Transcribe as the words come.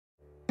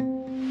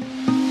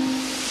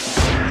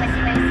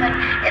Listen,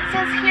 it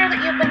says here that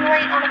you've been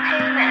late on a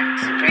payment.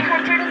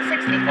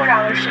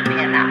 $364 should be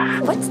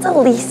enough. What's the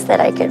least that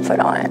I could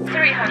put on?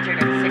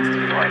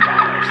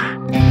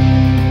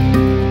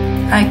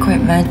 $364. I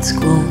quit med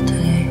school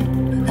today,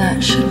 but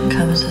that shouldn't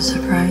come as a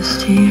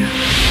surprise to you.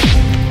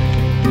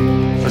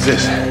 What's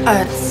this?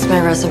 It's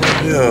my resume.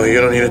 No,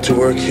 you don't need it to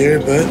work here,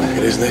 but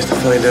it is nice to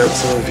find out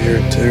some of your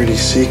dirty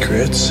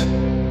secrets.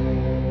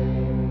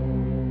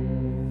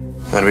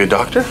 Want to be a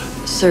doctor?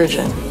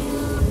 Surgeon.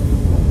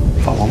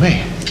 Follow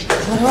me.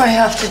 What do I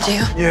have to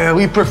do? Yeah,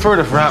 we preferred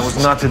if Rat was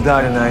not to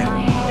die tonight.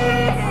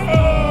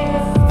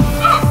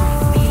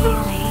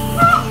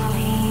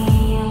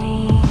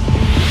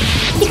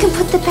 You can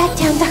put the bag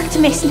down, Dr.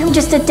 Mason. I'm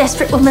just a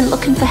desperate woman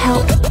looking for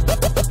help.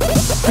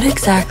 What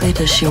exactly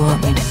does she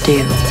want me to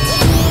do?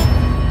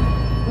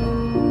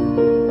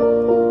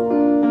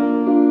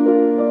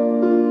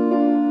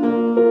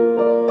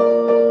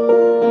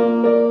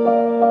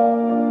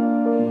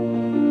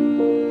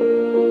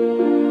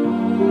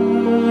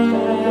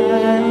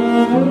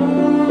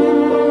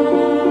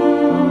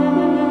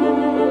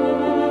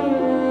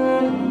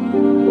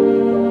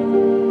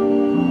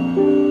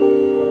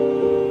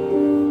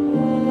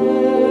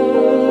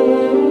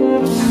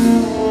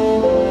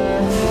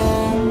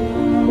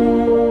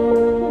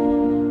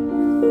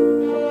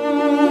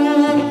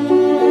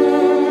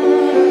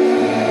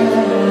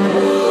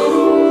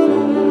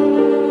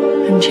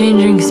 I'm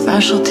changing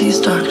specialties,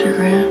 Dr.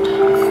 Grant.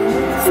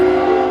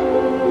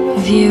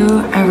 Have you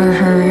ever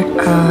heard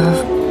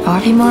of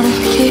body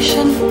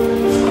modification?